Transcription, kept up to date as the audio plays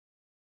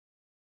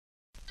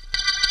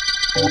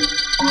Dan.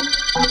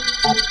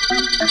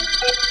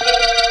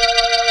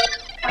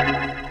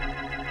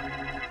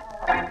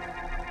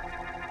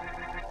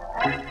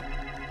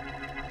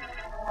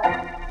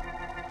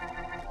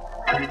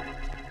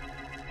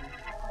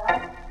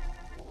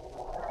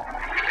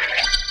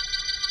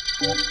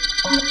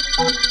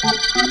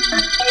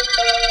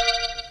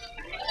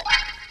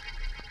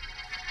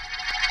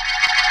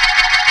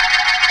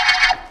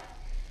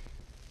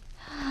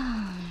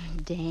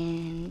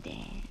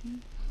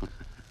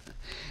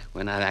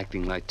 We're not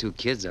acting like two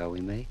kids, are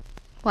we, May?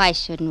 Why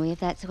shouldn't we, if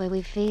that's the way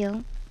we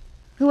feel?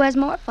 Who has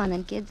more fun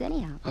than kids,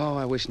 anyhow? Oh,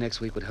 I wish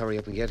next week would hurry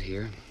up and get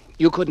here.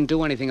 You couldn't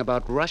do anything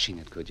about rushing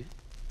it, could you?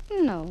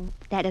 No,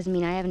 that doesn't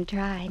mean I haven't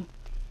tried.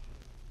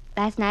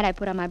 Last night I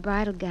put on my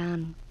bridal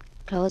gown,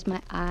 closed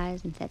my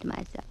eyes, and said to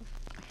myself,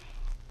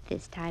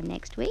 this time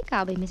next week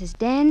I'll be Mrs.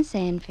 Dan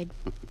Sanford.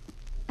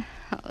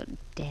 Oh,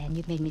 Dan,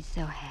 you've made me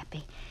so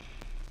happy.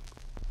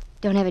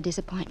 Don't ever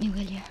disappoint me, will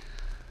you?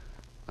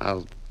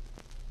 I'll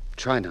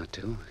try not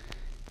to.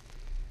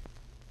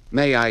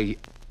 May, I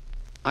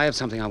have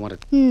something I want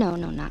to... No,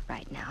 not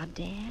right now,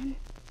 Dan.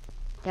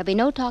 There'll be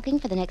no talking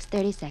for the next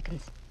 30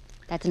 seconds.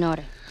 That's an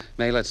order.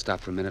 May, let's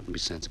stop for a minute and be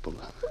sensible.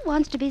 Who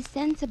wants to be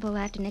sensible?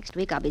 After next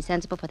week, I'll be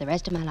sensible for the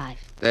rest of my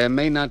life. There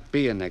may not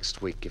be a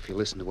next week if you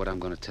listen to what I'm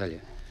going to tell you.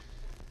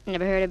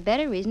 Never heard a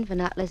better reason for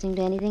not listening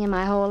to anything in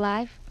my whole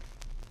life.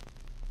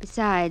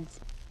 Besides,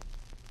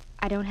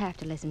 I don't have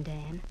to listen,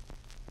 Dan.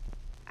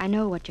 I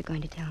know what you're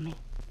going to tell me.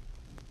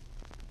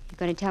 You're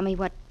going to tell me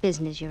what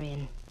business you're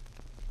in.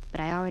 But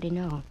I already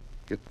know.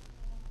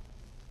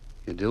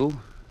 You do?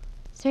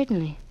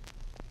 Certainly.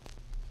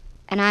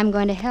 And I'm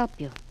going to help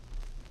you.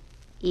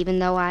 Even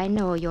though I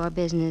know your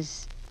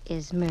business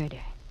is murder.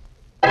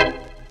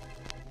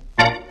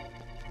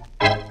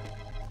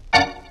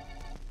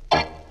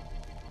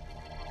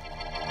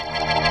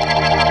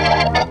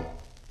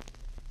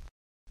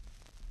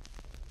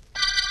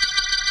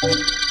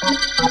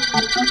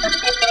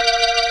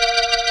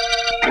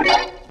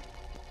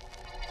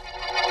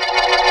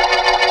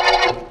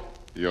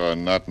 You're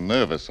not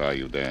nervous, are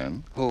you,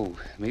 Dan? Who,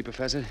 me,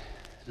 Professor?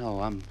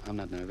 No, I'm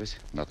not nervous.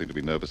 Nothing to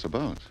be nervous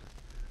about.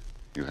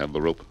 You have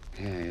the rope?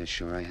 Yeah,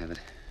 sure, I have it.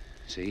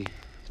 See?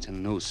 It's a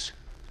noose,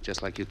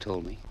 just like you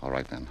told me. All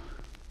right, then.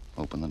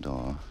 Open the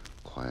door,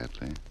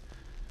 quietly.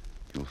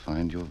 You'll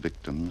find your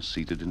victim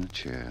seated in a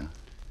chair,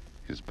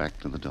 his back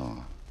to the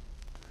door.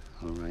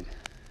 All right.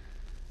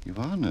 You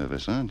are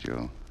nervous, aren't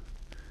you?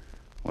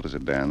 What is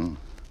it, Dan?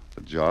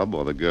 The job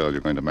or the girl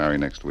you're going to marry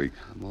next week?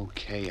 I'm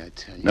okay, I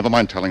tell you. Never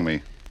mind telling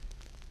me.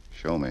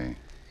 Show me.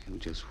 You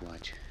just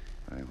watch.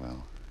 Very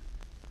well.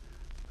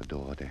 The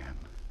door, Dan.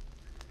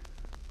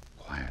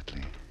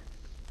 Quietly.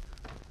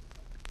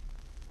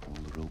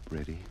 Hold the rope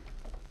ready.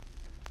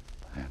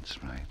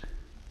 That's right.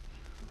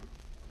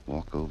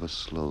 Walk over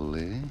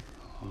slowly.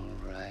 All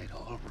right.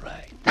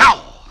 Now!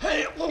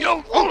 Hey,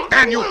 you fool!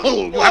 Dan, you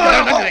fool! You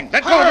haven't done anything!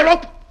 Let go of the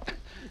rope!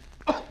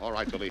 All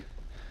right, Billy.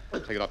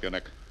 Take it off your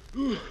neck.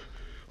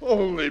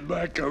 Holy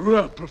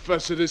mackerel,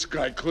 Professor, this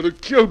guy could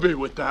have killed me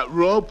with that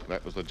rope.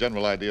 That was the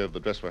general idea of the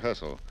dress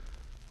rehearsal.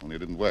 Only it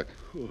didn't work.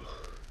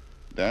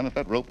 Dan, if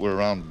that rope were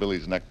around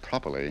Billy's neck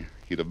properly,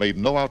 he'd have made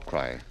no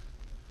outcry.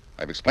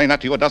 I've explained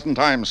that to you a dozen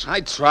times.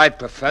 I tried,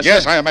 Professor.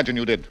 Yes, I imagine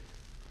you did.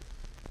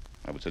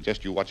 I would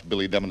suggest you watch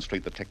Billy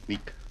demonstrate the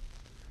technique.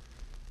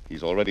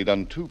 He's already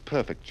done 2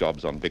 perfect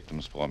jobs on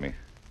victims for me.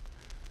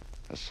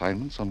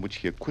 Assignments on which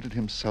he acquitted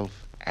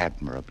himself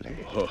admirably.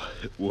 Oh,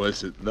 it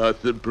wasn't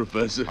nothing,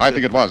 Professor. I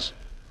think it was.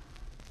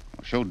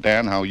 Now, show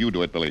Dan how you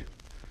do it, Billy.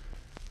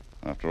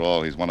 After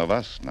all, he's one of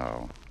us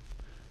now.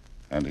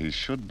 And he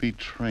should be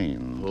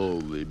trained.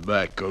 Holy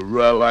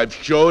mackerel, I've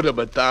showed him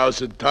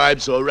 1,000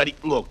 times already.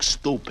 Look,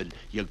 stupid.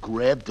 You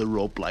grab the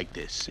rope like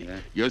this, see? Yeah.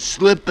 You're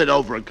slipping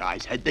over a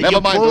guy's head. Then Never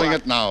you mind pull doing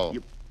out. it now.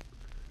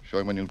 Show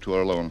him when you 2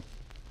 are alone.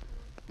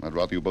 I'd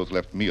rather you both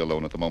left me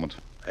alone at the moment.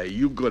 Hey,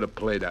 you gonna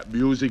play that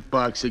music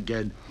box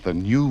again? The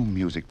new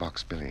music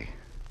box, Billy.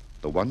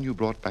 The one you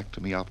brought back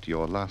to me after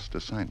your last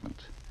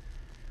assignment.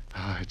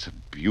 It's a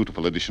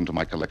beautiful addition to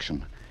my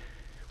collection.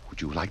 Would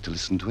you like to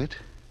listen to it?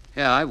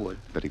 Yeah, I would.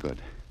 Very good.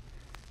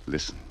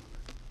 Listen.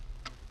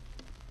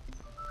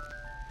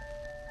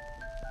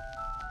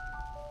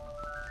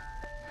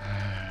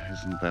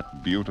 Isn't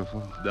that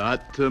beautiful?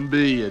 Not to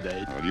me, it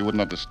ain't. Well, you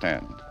wouldn't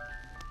understand.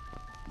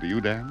 Do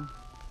you, Dan?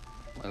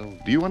 Well,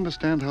 Do you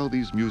understand how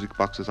these music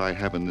boxes I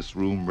have in this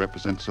room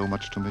represent so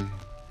much to me?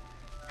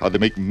 How they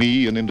make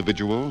me an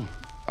individual,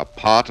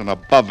 apart and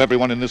above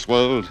everyone in this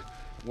world?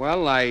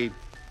 I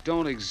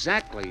don't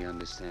exactly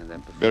understand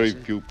that, Professor. Very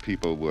few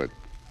people would.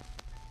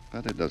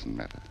 But it doesn't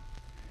matter.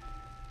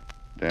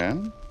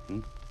 Dan?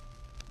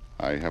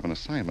 I have an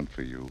assignment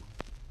for you.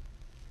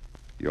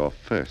 You're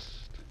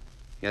first.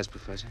 Yes,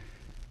 Professor?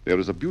 There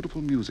is a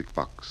beautiful music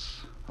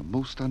box, a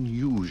most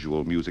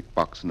unusual music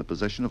box in the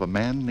possession of a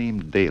man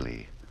named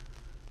Daly.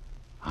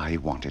 I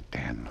want it,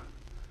 Dan.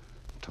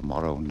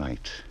 Tomorrow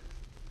night.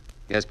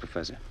 Yes,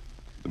 Professor.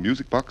 The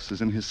music box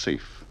is in his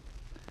safe.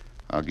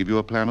 I'll give you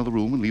a plan of the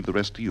room and leave the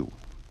rest to you.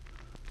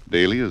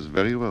 Daly is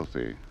very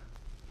wealthy.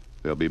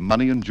 There'll be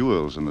money and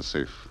jewels in the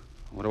safe.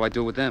 What do I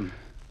do with them?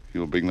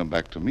 You'll bring them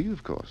back to me,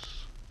 of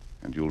course,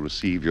 and you'll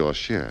receive your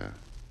share.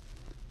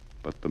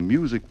 But the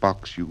music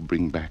box you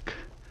bring back,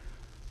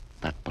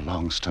 that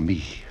belongs to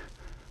me,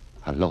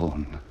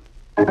 alone.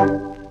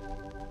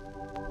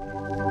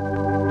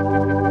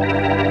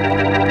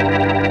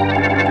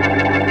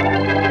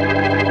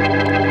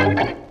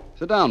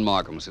 Sit down,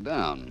 Markham, sit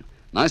down.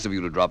 Nice of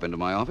you to drop into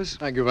my office.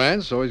 Thank you,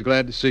 Vance. Always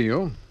glad to see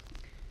you.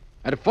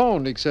 I'd have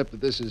phoned, except that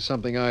this is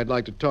something I'd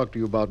like to talk to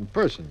you about in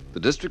person. The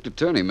district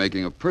attorney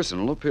making a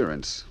personal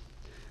appearance.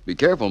 Be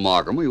careful,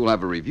 Markham. We will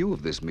have a review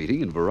of this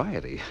meeting in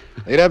Variety.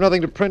 They'd have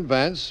nothing to print,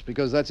 Vance,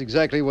 because that's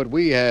exactly what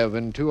we have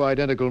in 2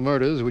 identical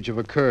murders which have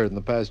occurred in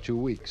the past 2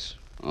 weeks.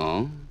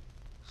 Oh?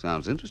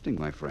 Sounds interesting,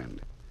 my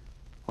friend.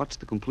 What's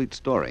the complete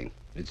story?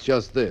 It's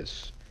just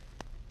this.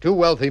 2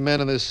 wealthy men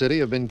in this city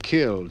have been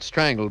killed,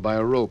 strangled by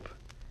a rope.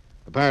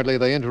 Apparently,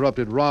 they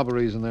interrupted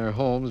robberies in their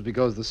homes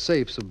because the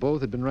safes of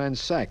both had been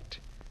ransacked.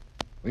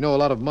 We know a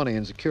lot of money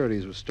and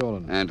securities were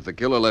stolen. And the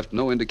killer left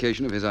no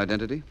indication of his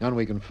identity? None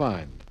we can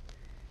find.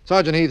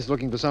 Sergeant Heath's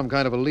looking for some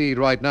kind of a lead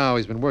right now.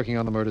 He's been working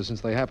on the murder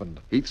since they happened.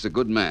 Heath's a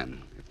good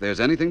man. If there's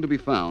anything to be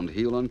found,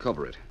 he'll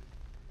uncover it.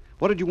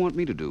 What did you want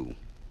me to do?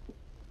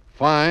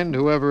 Find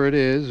whoever it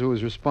is who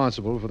is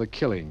responsible for the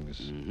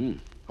killings. Mm-hmm.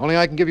 Only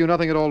I can give you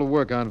nothing at all to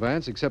work on,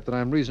 Vance, except that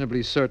I'm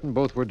reasonably certain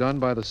both were done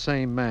by the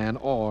same man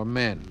or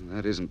men.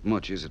 That isn't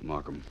much, is it,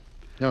 Markham?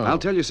 No. I'll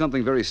tell you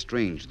something very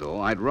strange,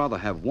 though. I'd rather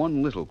have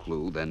one little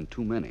clue than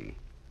too many.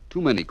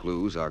 Too many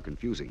clues are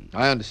confusing.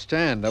 I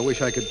understand. I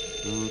wish I could...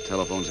 Oh,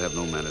 telephones have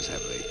no manners,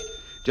 have they?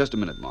 Just a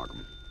minute,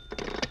 Markham.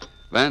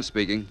 Vance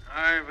speaking.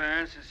 Hi,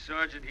 Vance. It's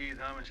Sergeant Heath,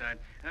 homicide.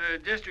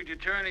 District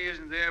attorney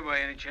isn't there by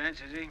any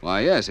chance, is he?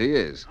 Why, yes, he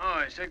is.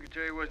 Oh, his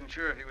secretary wasn't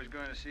sure if he was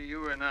going to see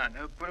you or not.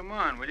 Put him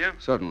on, will you?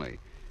 Certainly.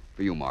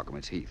 For you, Markham,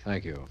 it's Heath.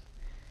 Thank you.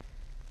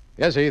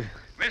 Yes, Heath?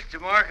 Mr.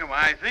 Markham,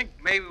 I think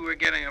maybe we're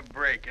getting a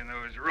break in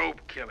those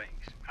rope killings.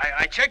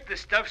 I checked the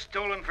stuff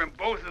stolen from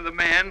both of the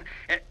men,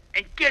 and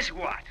guess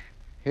what?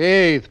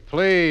 Heath,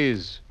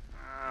 please.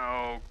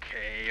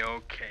 Okay, I'll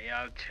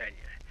tell you.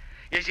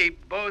 You see,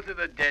 both of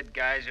the dead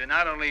guys are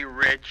not only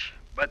rich,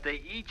 but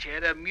they each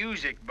had a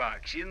music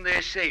box in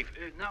their safe.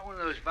 Not one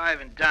of those 5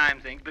 and dime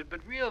things, but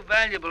real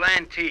valuable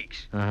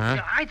antiques. Uh-huh.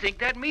 Now, I think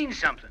that means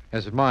something.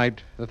 Yes, it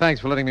might.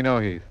 Thanks for letting me know,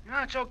 Heath.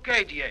 No, it's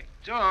okay, D.A.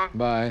 So long.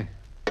 Bye.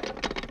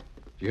 Did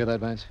you hear that,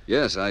 Vance?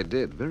 Yes, I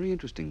did. Very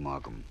interesting,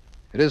 Markham.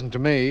 It isn't to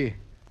me.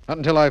 Not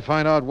until I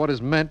find out what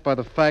is meant by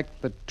the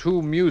fact that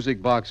 2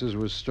 music boxes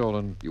were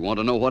stolen. You want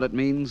to know what it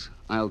means?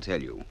 I'll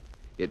tell you.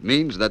 It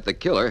means that the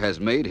killer has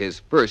made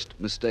his first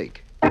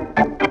mistake. The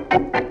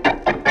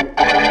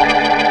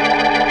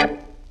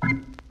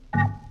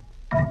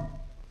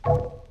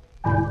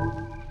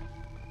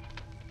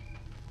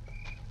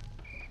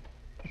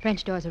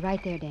French doors are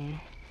right there,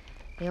 Dan.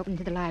 They open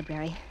to the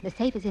library. The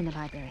safe is in the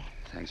library.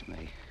 Thanks,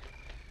 May.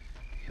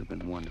 You've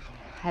been wonderful.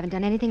 I haven't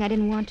done anything I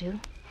didn't want to.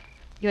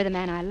 You're the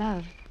man I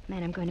love, the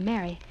man I'm going to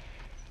marry.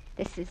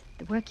 This is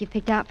the work you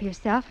picked out for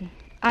yourself, and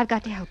I've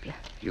got to help you.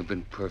 You've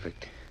been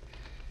perfect.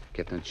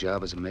 Getting a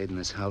job as a maid in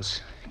this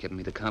house, getting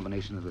me the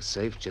combination of the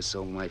safe just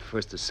so my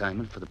first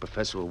assignment for the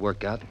professor will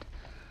work out.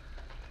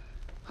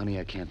 Honey,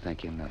 I can't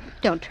thank you enough.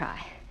 Don't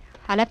try.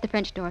 I left the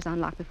French doors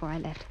unlocked before I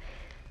left.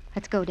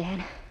 Let's go,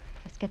 Dan.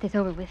 Let's get this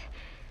over with.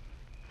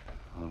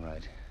 All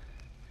right.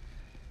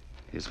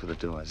 Here's for the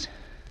doors.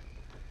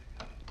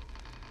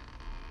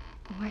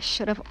 Oh, I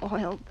should have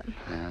oiled them.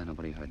 Nah,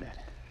 nobody heard that.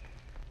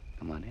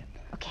 Come on in.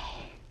 Okay.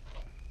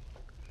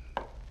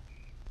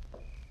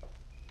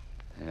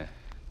 There.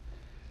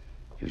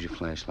 Use your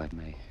flashlight,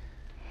 May.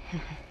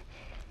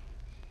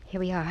 Here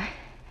we are.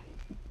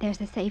 There's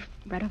the safe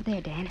right over there,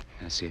 Dan.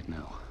 I see it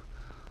now.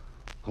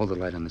 Hold the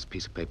light on this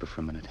piece of paper for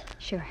a minute.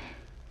 Sure.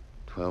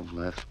 12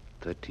 left,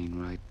 13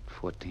 right,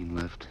 14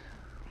 left,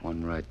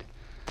 1 right.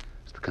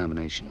 It's the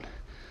combination.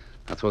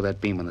 Now throw that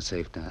beam on the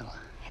safe dial.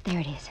 There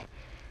it is.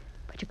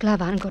 Put your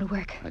glove on and go to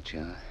work.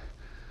 Gotcha.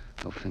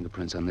 No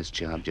fingerprints on this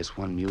job. Just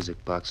 1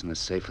 music box in the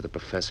safe for the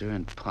professor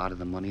and part of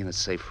the money in the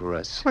safe for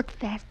us. Work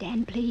fast,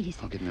 Dan, please.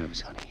 Don't get nervous,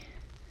 honey.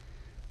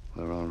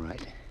 We're all right.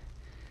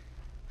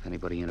 If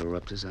anybody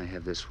interrupts us, I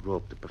have this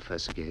rope the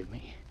professor gave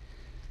me.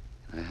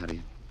 I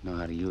know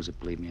how to use it.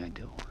 Believe me, I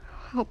do.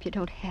 I hope you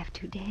don't have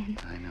to, Dan.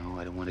 I know.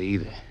 I don't want to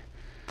either.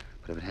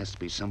 But if it has to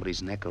be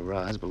somebody's neck or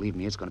ours, believe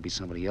me, it's going to be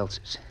somebody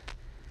else's.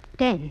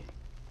 Dan,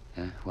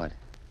 Huh? What?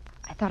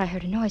 I thought I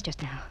heard a noise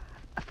just now.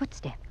 A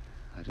footstep.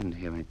 I didn't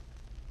hear any...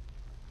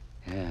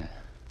 Yeah.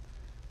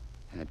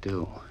 I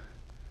do.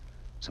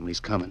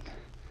 Somebody's coming.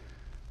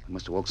 They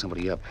must have woke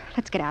somebody up.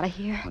 Let's get out of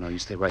here. Oh, no, you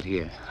stay right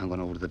here. I'm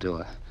going over to the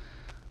door.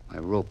 My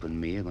rope and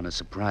me are going to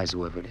surprise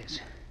whoever it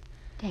is.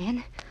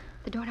 Dan,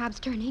 the doorknob's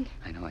turning.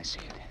 I know I see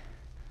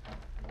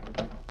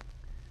it.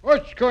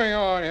 What's going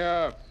on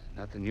here?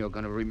 Nothing you're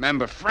going to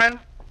remember, friend.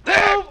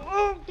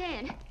 Oh,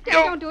 Dan.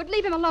 Dan, don't do it.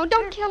 Leave him alone.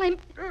 Don't kill him.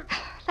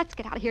 Let's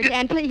get out of here,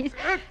 Dan, please.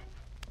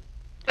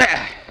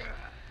 Dan,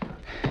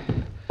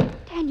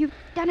 you've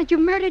done it. You've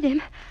murdered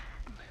him.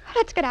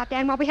 Let's get out,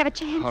 Dan, while we have a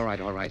chance. All right.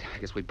 I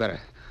guess we'd better.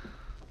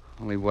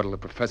 Only what'll the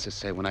professor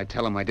say when I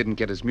tell him I didn't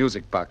get his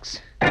music box?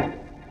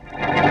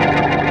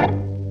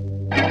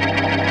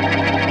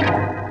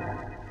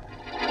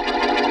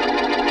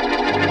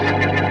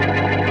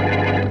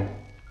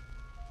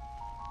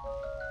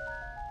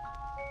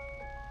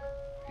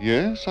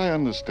 Yes, I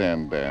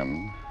understand,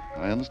 Dan.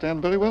 I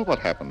understand very well what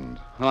happened.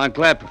 Well, I'm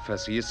glad,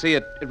 Professor. You see,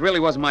 it really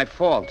wasn't my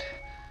fault.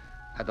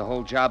 Had the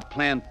whole job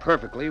planned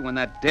perfectly when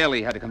that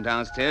Daly had to come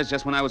downstairs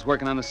just when I was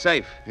working on the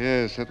safe.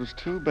 Yes, that was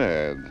too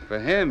bad. For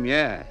him,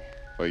 yeah.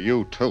 For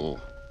you, too.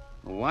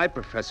 Why,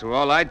 Professor?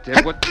 All I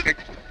did was...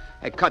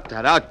 Hey, cut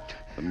that out.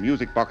 The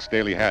music box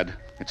Daly had.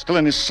 It's still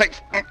in his safe.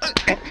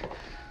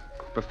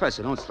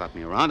 Professor, don't slap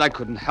me around. I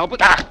couldn't help it.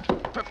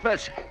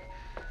 Professor.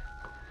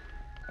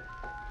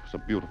 It's a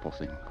beautiful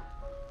thing.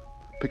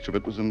 A picture of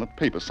it was in the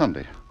paper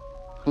Sunday.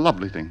 A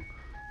lovely thing.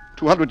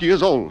 200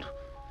 years old.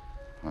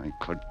 I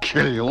could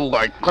kill you.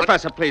 I could...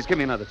 Professor, please, give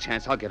me another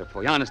chance. I'll get it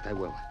for you. Honest, I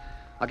will.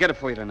 I'll get it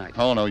for you tonight.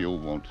 Oh, no, you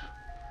won't.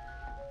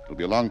 It'll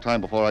be a long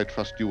time before I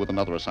trust you with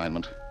another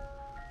assignment.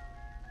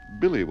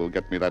 Billy will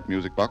get me that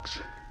music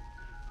box.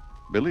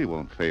 Billy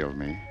won't fail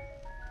me.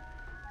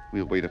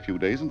 We'll wait a few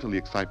days until the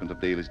excitement of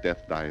Daly's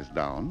death dies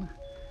down,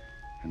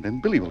 and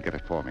then Billy will get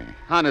it for me.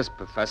 Honest,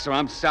 Professor,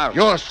 I'm sorry.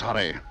 You're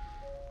sorry.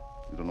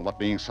 You don't know what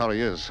being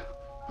sorry is.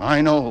 I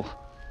know.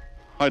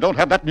 I don't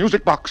have that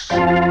music box.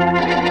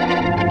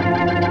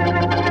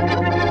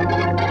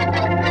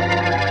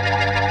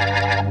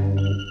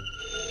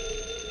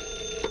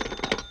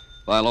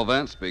 Philo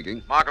Vance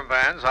speaking. Markham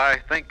Vance, I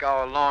think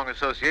our long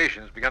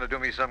association has begun to do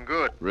me some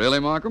good. Really,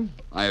 Markham?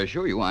 I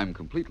assure you I'm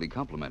completely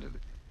complimented.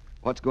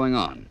 What's going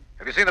on?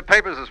 Have you seen the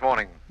papers this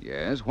morning?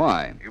 Yes,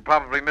 why? You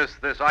probably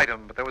missed this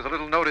item, but there was a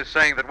little notice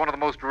saying that one of the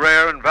most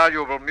rare and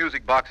valuable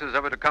music boxes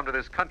ever to come to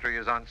this country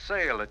is on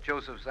sale at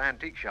Joseph's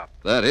Antique Shop.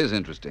 That is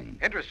interesting.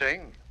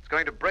 Interesting. It's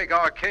going to break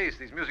our case,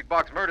 these music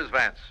box murders,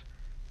 Vance.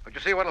 But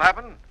you see what'll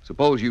happen?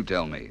 Suppose you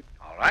tell me.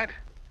 All right.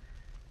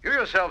 You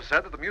yourself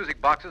said that the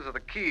music boxes are the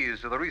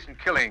keys to the recent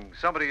killing.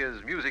 Somebody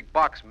is music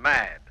box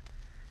mad.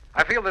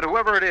 I feel that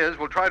whoever it is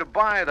will try to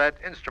buy that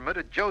instrument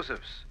at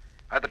Joseph's.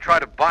 Either try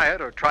to buy it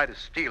or try to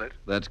steal it.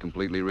 That's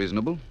completely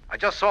reasonable. I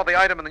just saw the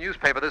item in the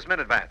newspaper this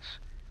minute, Vance.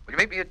 Will you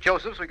meet me at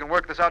Joseph's so we can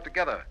work this out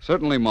together?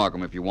 Certainly,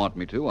 Markham, if you want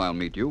me to, I'll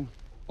meet you.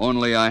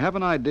 Only I have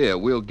an idea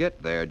we'll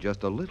get there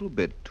just a little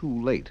bit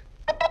too late.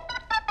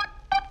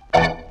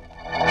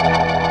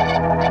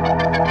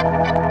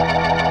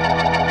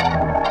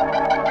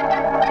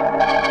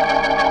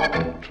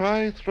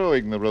 Try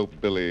throwing the rope,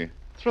 Billy.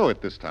 Throw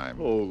it this time.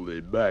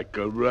 Holy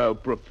mackerel,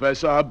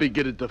 Professor. I'm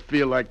beginning to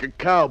feel like a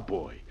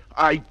cowboy.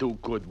 I do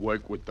good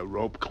work with the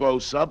rope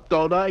close up,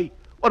 don't I?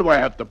 What do I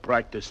have to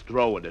practice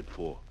throwing it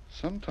for?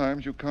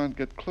 Sometimes you can't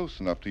get close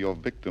enough to your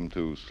victim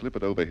to slip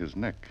it over his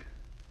neck.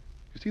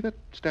 You see that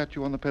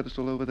statue on the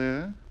pedestal over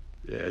there?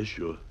 Yeah,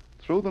 sure.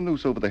 Throw the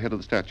noose over the head of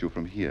the statue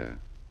from here.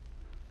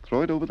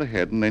 Throw it over the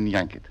head and then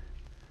yank it.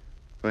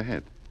 Go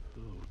ahead.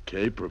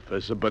 Okay,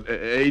 Professor, but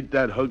ain't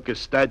that hunk of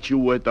statue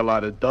worth a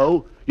lot of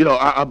dough? You know,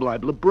 I'm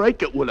liable to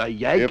break it when I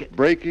yank If it.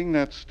 breaking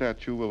that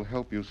statue will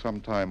help you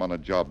sometime on a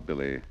job,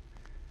 Billy,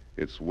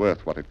 it's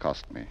worth what it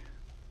cost me.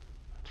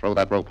 Throw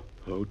that rope.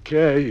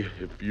 Okay,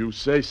 if you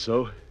say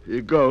so.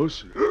 Here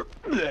goes.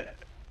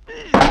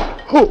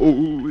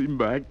 Holy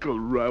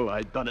mackerel,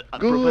 I done it.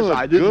 Professor,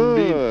 I didn't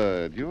mean...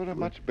 Good. You're a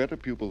much better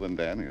pupil than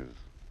Dan is.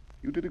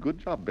 You did a good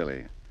job,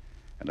 Billy.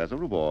 And as a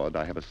reward,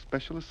 I have a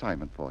special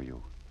assignment for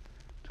you.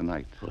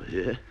 Tonight. Oh,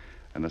 yeah?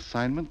 An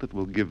assignment that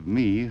will give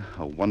me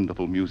a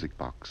wonderful music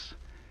box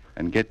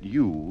and get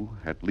you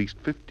at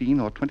least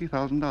 $15,000 or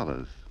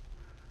 $20,000.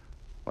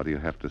 What do you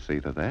have to say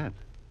to that?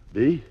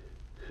 Me?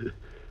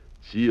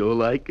 See,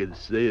 all I can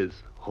say is,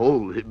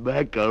 holy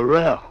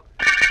mackerel.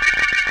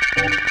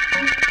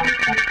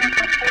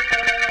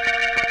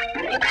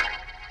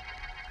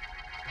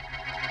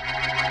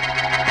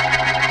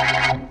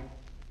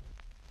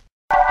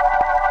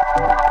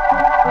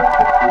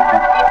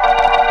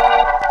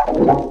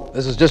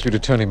 This is District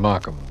Attorney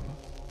Markham.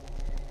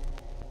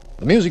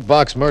 The music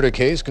box murder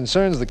case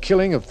concerns the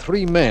killing of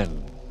 3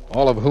 men,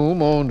 all of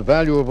whom owned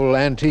valuable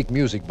antique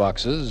music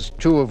boxes,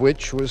 2 of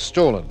which were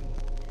stolen.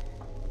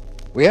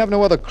 We have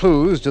no other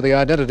clues to the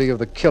identity of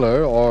the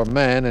killer or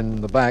man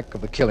in the back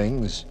of the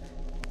killings,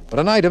 but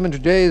an item in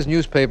today's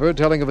newspaper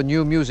telling of a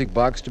new music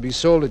box to be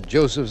sold at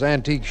Joseph's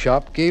Antique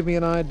Shop gave me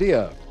an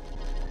idea.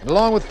 And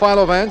along with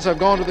Philo Vance, I've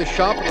gone to the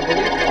shop in the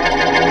belief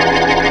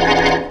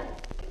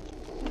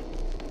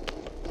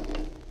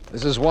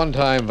that This is one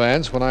time,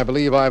 Vance, when I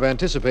believe I've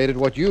anticipated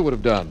what you would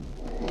have done.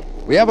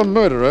 We have a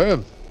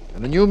murderer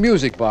and a new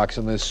music box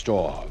in this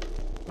store.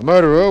 The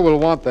murderer will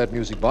want that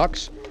music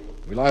box.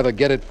 We'll either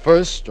get it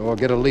first or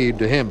get a lead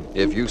to him.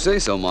 If you say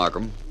so,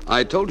 Markham.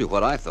 I told you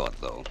what I thought,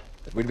 though.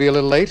 That we'd be a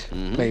little late?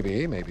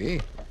 Mm-hmm.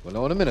 Maybe. We'll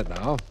know in a minute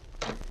now.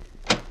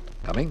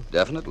 Coming?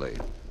 Definitely.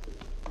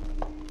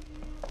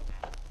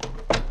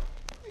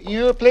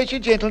 Your pleasure,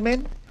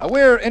 gentlemen.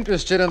 We're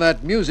interested in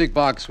that music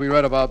box we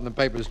read about in the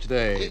papers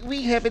today.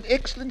 We have an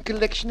excellent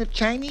collection of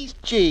Chinese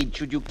jade,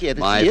 should you care to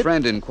see My it.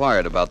 friend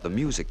inquired about the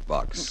music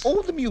box.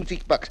 Oh, the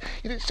music box.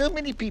 So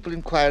many people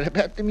inquire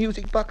about the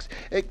music box.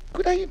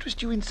 Could I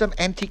interest you in some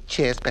antique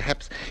chairs,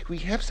 perhaps? We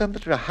have some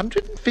that are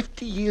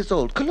 150 years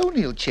old,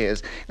 colonial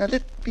chairs. Now,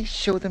 let me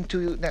show them to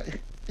you. Now,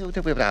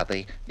 where are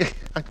they?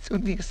 I'm so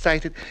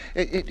nearsighted.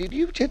 Did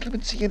you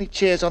gentlemen see any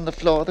chairs on the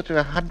floor that are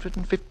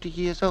 150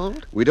 years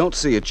old? We don't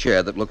see a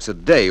chair that looks a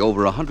day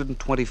over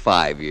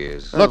 125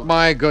 years. Look,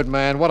 my good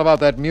man, what about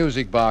that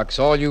music box?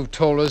 All you've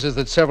told us is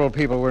that several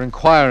people were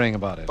inquiring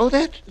about it. Oh,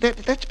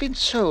 that's been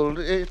sold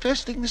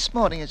first thing this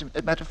morning, as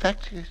a matter of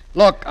fact.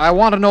 Look, I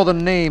want to know the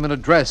name and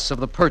address of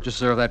the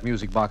purchaser of that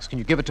music box. Can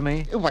you give it to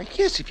me? Why,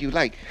 yes, if you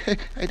like.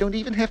 I don't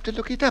even have to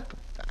look it up.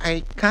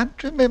 I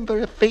can't remember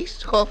a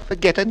face or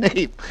forget a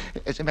name.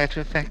 As a matter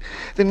of fact,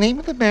 the name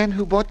of the man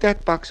who bought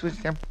that box was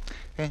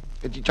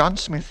John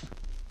Smith.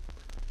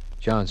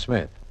 John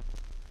Smith.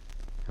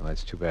 Well,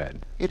 that's too bad.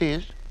 It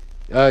is?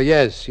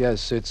 Yes.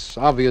 It's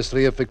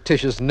obviously a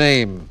fictitious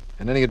name,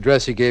 and any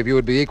address he gave you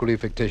would be equally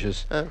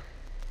fictitious. Oh.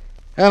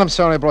 Well, I'm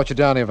sorry I brought you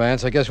down here,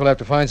 Vance. I guess we'll have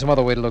to find some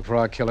other way to look for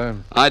our killer.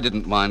 I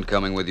didn't mind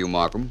coming with you,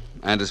 Markham.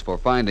 And as for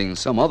finding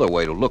some other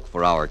way to look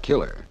for our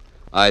killer,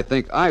 I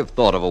think I've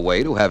thought of a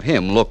way to have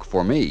him look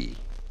for me.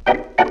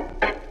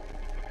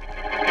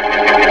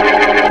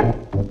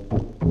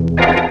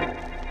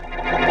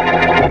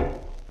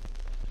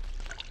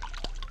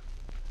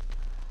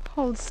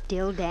 Hold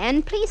still,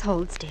 Dan. Please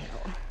hold still.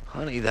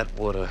 Honey, that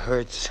water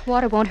hurts.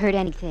 Water won't hurt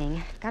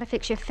anything. Gotta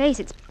fix your face.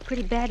 It's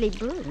pretty badly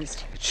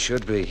bruised. It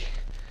should be.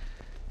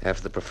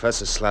 After the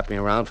professor slapped me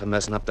around for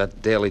messing up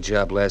that daily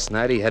job last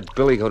night, he had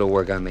Billy go to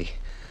work on me.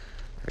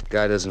 That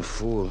guy doesn't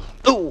fool.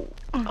 Oh,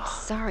 I'm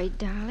sorry,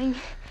 darling.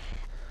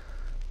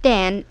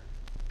 Dan,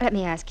 let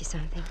me ask you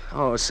something.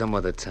 Oh, some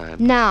other time.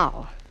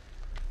 Now,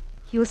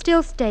 you'll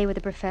still stay with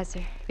the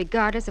professor,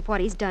 regardless of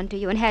what he's done to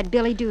you and had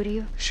Billy do to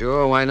you?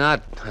 Sure, why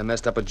not? I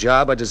messed up a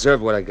job. I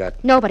deserved what I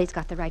got. Nobody's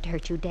got the right to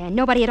hurt you, Dan.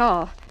 Nobody at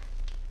all.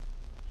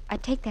 I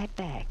take that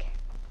back.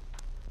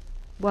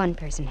 One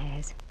person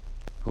has.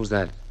 Who's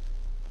that?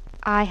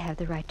 I have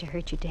the right to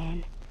hurt you,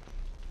 Dan.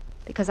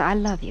 Because I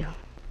love you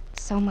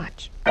so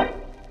much.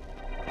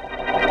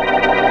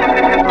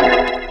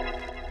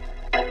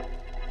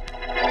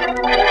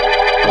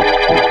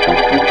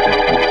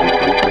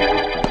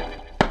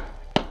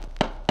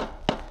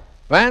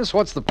 Vance,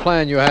 what's the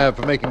plan you have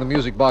for making the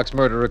music box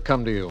murderer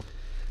come to you?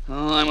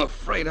 Oh, I'm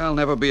afraid I'll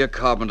never be a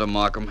carpenter,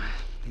 Markham.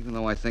 Even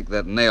though I think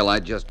that nail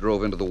I just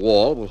drove into the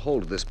wall will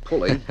hold this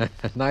pulley.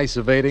 Nice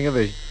evading of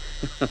vision.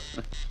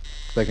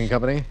 Expecting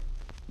company?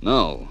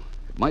 No.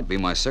 It might be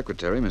my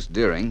secretary, Miss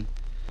Deering.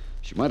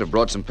 She might have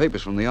brought some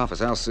papers from the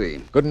office. I'll see.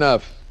 Good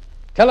enough.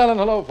 Tell Ellen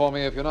hello for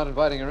me if you're not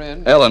inviting her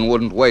in. Ellen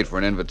wouldn't wait for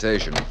an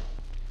invitation.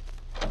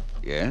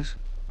 Yes?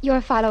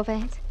 You're Philo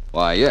Vance?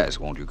 Why, yes.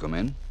 Won't you come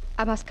in?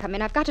 I must come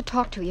in. I've got to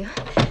talk to you.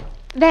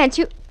 Vance,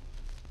 you...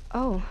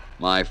 Oh.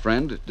 My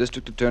friend,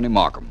 District Attorney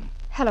Markham.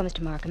 Hello, Mr.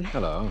 Markham.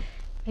 Hello.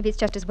 Maybe it's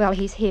just as well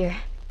he's here.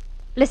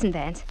 Listen,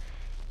 Vance.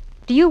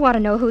 Do you want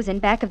to know who's in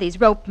back of these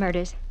rope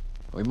murders?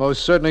 We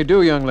most certainly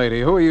do, young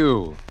lady. Who are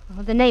you?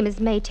 Well, the name is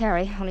May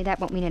Terry, only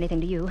that won't mean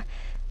anything to you.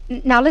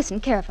 Now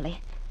listen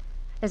carefully.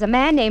 There's a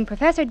man named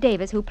Professor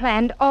Davis who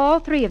planned all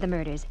three of the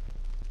murders.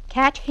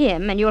 Catch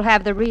him, and you'll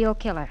have the real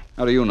killer.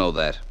 How do you know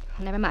that?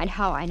 Well, never mind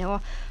how I know.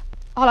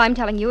 All I'm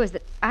telling you is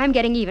that I'm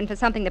getting even for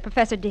something the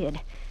professor did.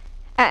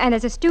 And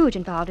there's a stooge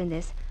involved in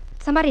this.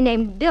 Somebody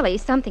named Billy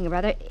something or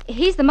other.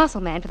 He's the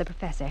muscle man for the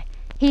professor.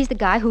 He's the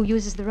guy who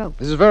uses the rope.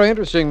 This is very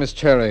interesting, Miss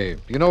Terry.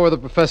 Do you know where the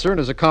professor and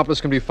his accomplice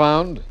can be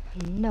found?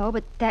 No,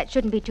 but that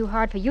shouldn't be too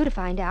hard for you to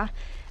find out.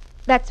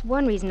 That's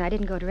one reason I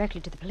didn't go directly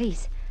to the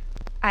police.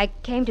 I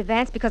came to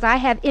Vance because I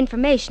have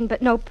information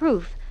but no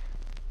proof.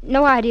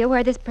 No idea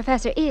where this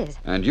professor is.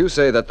 And you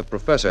say that the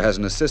professor has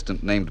an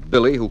assistant named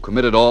Billy who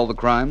committed all the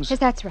crimes? Yes,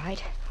 that's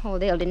right. Oh,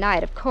 they'll deny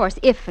it, of course,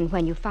 if and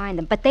when you find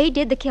them. But they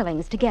did the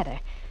killings together.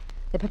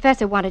 The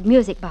professor wanted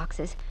music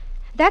boxes.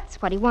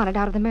 That's what he wanted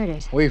out of the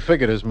murders. We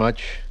figured as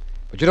much.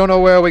 But you don't know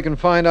where we can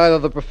find either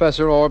the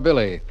professor or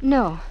Billy.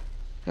 No.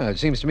 Now, it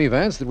seems to me,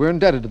 Vance, that we're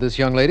indebted to this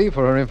young lady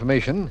for her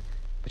information.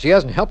 But she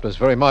hasn't helped us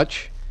very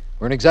much.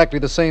 We're in exactly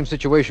the same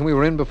situation we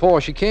were in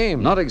before she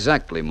came. Not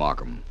exactly,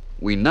 Markham.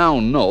 We now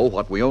know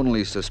what we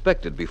only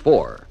suspected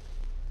before.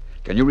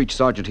 Can you reach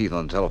Sergeant Heath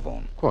on the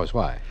telephone? Of course,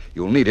 why?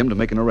 You'll need him to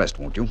make an arrest,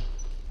 won't you?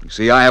 You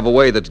see, I have a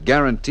way that's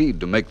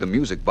guaranteed to make the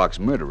music box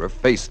murderer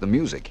face the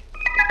music.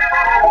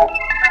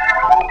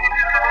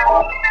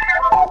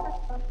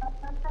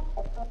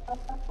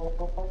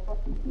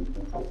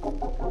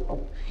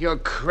 You're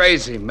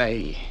crazy,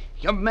 May.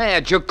 You're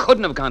mad. You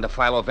couldn't have gone to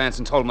Philo Vance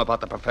and told him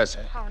about the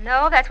professor. Oh,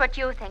 no, that's what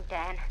you think,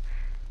 Dan.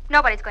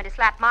 Nobody's going to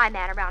slap my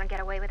man around and get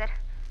away with it.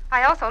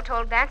 I also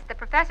told Vance the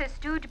professor's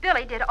stooge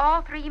Billy did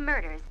all three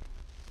murders.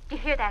 Do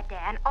you hear that,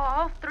 Dan?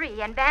 All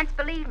three. And Vance,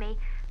 believe me,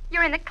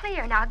 you're in the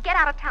clear now. Get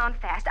out of town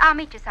fast. I'll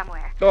meet you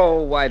somewhere.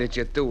 Oh, why did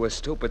you do a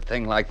stupid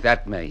thing like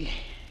that, May?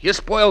 You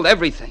spoiled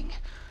everything.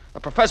 The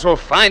professor will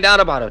find out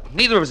about it.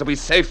 Neither of us will be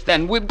safe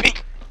then. We'll be...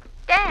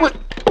 Dan. What?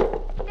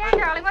 Dan,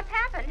 darling, what's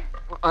happened?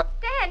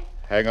 Dan.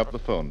 Hang up the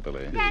phone,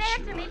 Billy. Dan,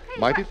 answer me, please.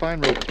 Mighty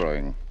fine rope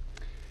throwing.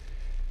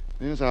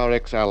 There's our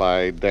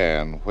ex-ally,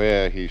 Dan,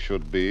 where he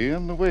should be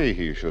and the way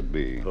he should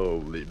be.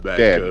 Holy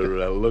Dead.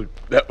 mackerel.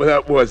 Look,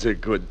 that was a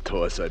good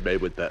toss I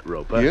made with that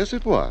rope, huh? Yes,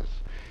 it was.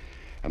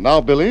 And now,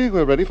 Billy,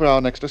 we're ready for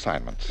our next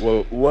assignment.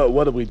 Well,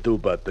 what do we do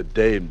about the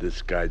dame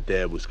this guy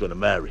Dan was going to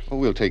marry? Oh,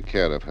 we'll take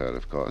care of her,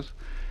 of course.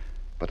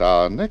 But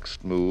our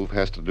next move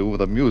has to do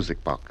with a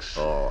music box.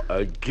 Oh,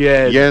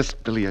 again? Yes,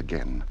 Billy,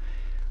 again.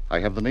 I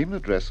have the name and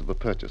address of the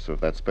purchaser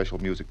of that special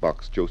music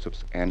box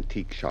Joseph's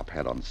antique shop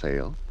had on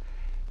sale.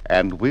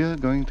 And we're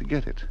going to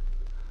get it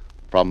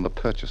from the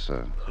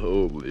purchaser.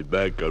 Holy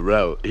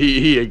mackerel.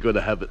 He ain't going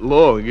to have it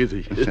long, is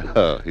he?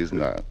 No, he's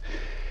not.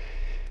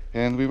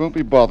 And we won't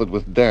be bothered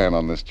with Dan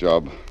on this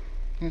job.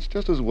 It's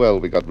just as well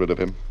we got rid of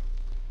him.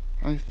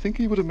 I think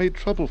he would have made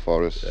trouble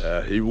for us.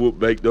 He won't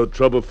make no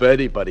trouble for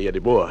anybody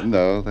anymore.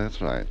 No,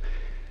 that's right.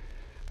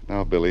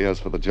 Now, Billy, as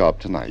for the job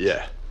tonight.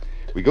 Yeah.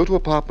 We go to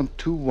apartment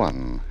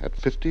 21 at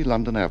 50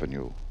 London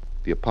Avenue.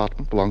 The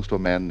apartment belongs to a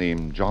man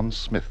named John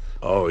Smith.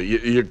 Oh,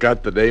 you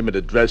got the name and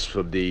address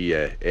from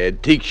the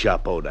antique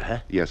shop owner, huh?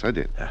 Yes, I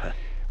did.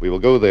 We will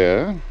go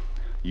there.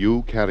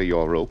 You carry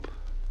your rope,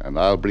 and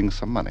I'll bring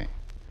some money.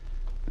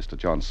 Mr.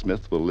 John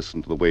Smith will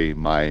listen to the way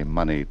my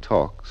money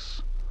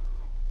talks,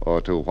 or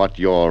to what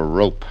your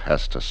rope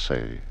has to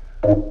say.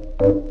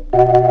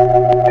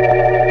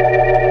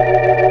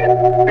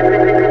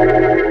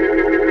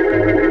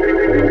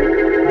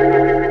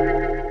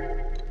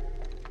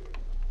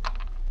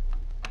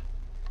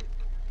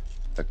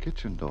 A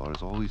kitchen door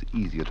is always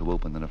easier to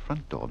open than a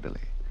front door, Billy.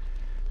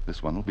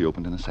 This one will be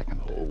opened in a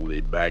second. Holy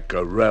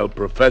mackerel,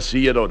 Professor,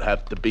 you don't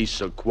have to be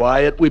so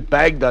quiet. We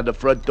banged on the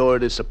front door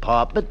of this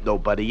apartment.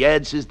 Nobody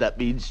answers. That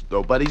means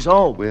nobody's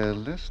home. We're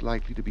less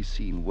likely to be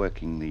seen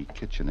working the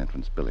kitchen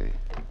entrance, Billy.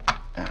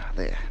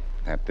 There.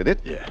 That did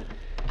it. Yeah.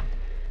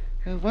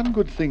 One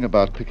good thing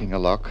about picking a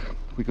lock,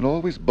 we can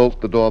always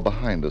bolt the door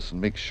behind us and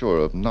make sure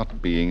of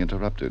not being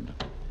interrupted.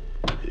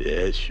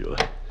 Yeah, sure.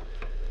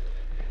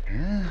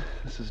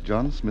 This is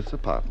John Smith's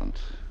apartment,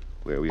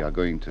 where we are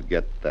going to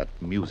get that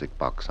music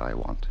box I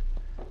want.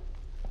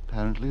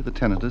 Apparently, the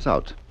tenant is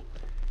out.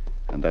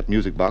 And that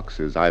music box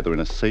is either in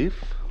a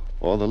safe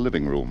or the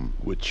living room.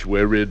 Which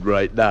we're in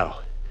right now.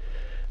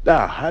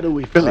 Now, how do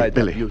we find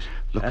Billy, the music?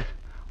 Look,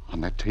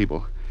 on that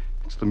table.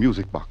 It's the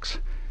music box.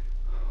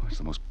 Oh, it's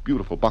the most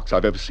beautiful box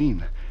I've ever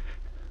seen.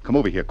 Come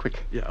over here,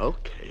 quick. Yeah,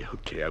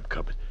 okay, I'm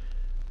coming.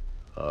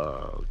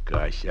 Oh,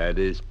 gosh, that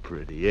is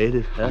pretty, ain't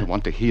it? Huh? I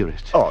want to hear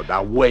it. Oh,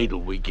 now wait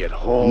till we get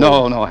home.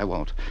 No, I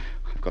won't.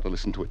 I've got to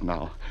listen to it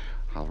now.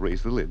 I'll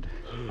raise the lid.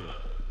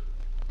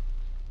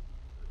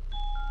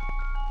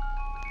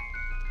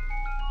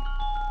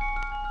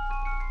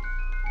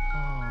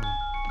 Oh,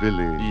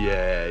 Billy.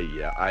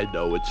 Yeah, I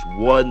know. It's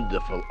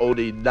wonderful,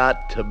 only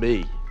not to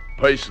me.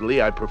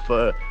 Personally, I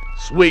prefer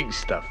swing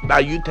stuff. Now,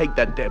 you take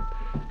that, Deb.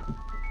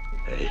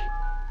 Hey,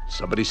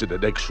 somebody's in the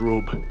next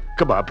room.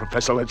 Come on,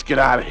 Professor, let's get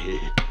out of here.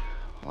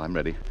 Oh, I'm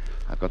ready.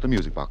 I've got the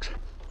music box.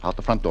 Out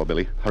the front door,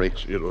 Billy. Hurry.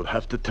 You don't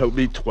have to tell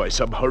me twice.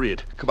 I'm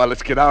hurried. Come on,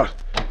 let's get out.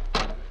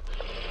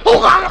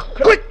 Oh,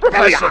 quick,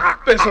 Professor!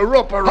 There's a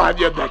rope around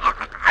your neck.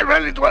 I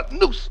ran into a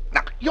noose.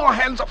 Now, your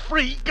hands are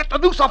free. Get the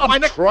noose off my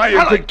neck.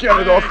 Trying to get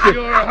it off you.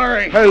 Sure,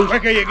 hurry. Hey. The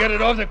quicker you get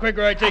it off, the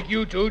quicker I take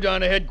you two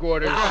down to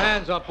headquarters. Put your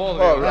hands up, both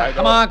of you. All right.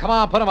 Come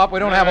on, put them up. We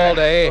don't have all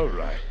day. All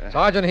right.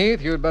 Sergeant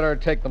Heath, you'd better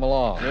take them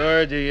along.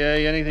 Sure,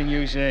 DA, anything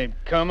you say.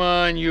 Come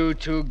on, you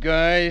two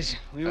guys.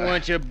 We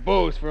want you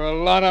both for a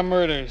lot of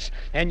murders.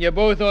 And you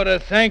both ought to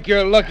thank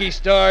your lucky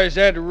stars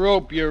that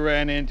rope you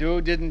ran into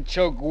didn't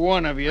choke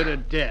one of you to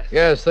death.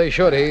 Yes, they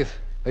should, Heath.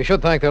 They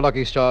should thank their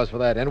lucky stars for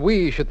that. And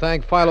we should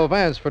thank Philo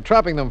Vance for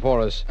trapping them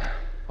for us.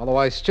 Although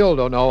I still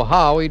don't know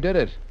how he did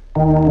it.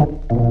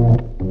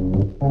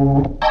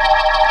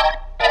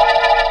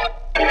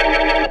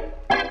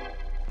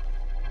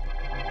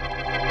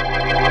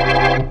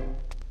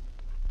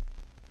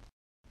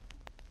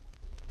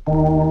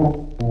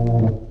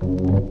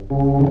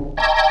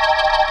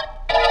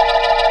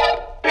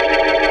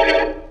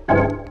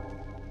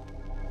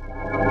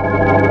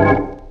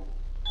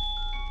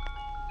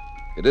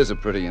 It is a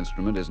pretty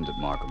instrument, isn't it,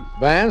 Markham?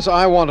 Vance,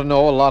 I want to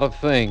know a lot of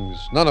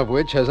things, none of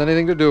which has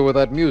anything to do with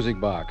that music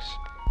box.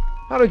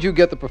 How did you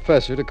get the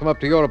professor to come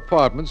up to your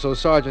apartment so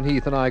Sergeant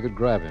Heath and I could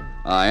grab him?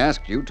 I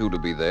asked you two to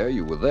be there.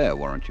 You were there,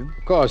 weren't you?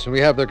 Of course, and we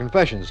have their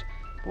confessions.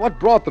 But what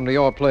brought them to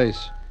your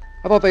place?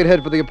 I thought they'd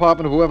head for the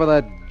apartment of whoever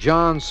that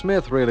John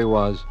Smith really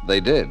was.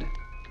 They did.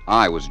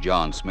 I was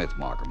John Smith,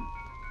 Markham.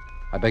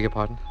 I beg your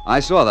pardon?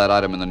 I saw that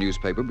item in the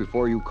newspaper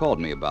before you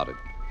called me about it.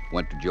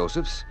 Went to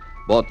Joseph's,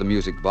 bought the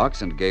music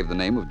box, and gave the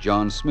name of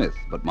John Smith,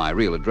 but my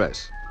real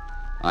address.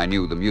 I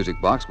knew the music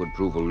box would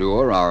prove a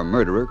lure our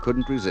murderer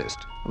couldn't resist.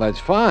 Well,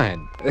 that's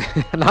fine.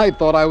 And I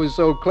thought I was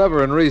so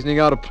clever in reasoning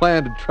out a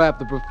plan to trap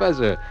the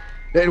professor.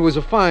 It was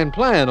a fine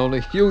plan,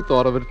 only you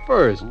thought of it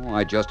first. Oh,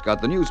 I just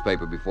got the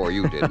newspaper before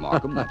you did,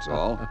 Markham, that's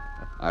all.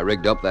 I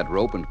rigged up that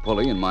rope and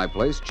pulley in my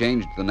place,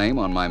 changed the name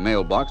on my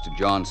mailbox to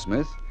John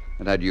Smith,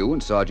 and had you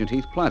and Sergeant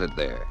Heath planted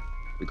there,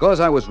 because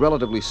I was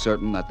relatively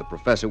certain that the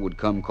professor would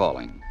come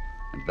calling,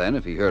 and then,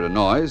 if he heard a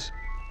noise,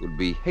 would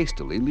be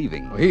hastily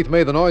leaving. Well, Heath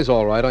made the noise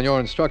all right on your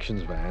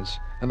instructions, Vance,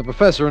 and the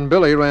professor and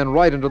Billy ran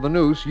right into the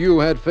noose you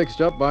had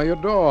fixed up by your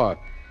door.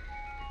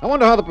 I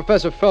wonder how the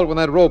professor felt when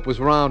that rope was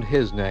around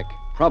his neck.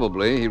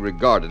 Probably he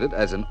regarded it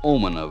as an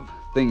omen of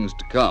things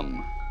to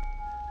come.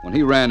 When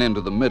he ran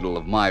into the middle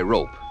of my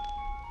rope,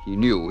 he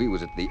knew he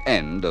was at the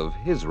end of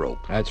his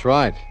rope. That's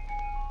right.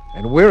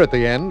 And we're at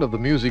the end of the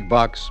Music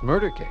Box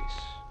Murder Case.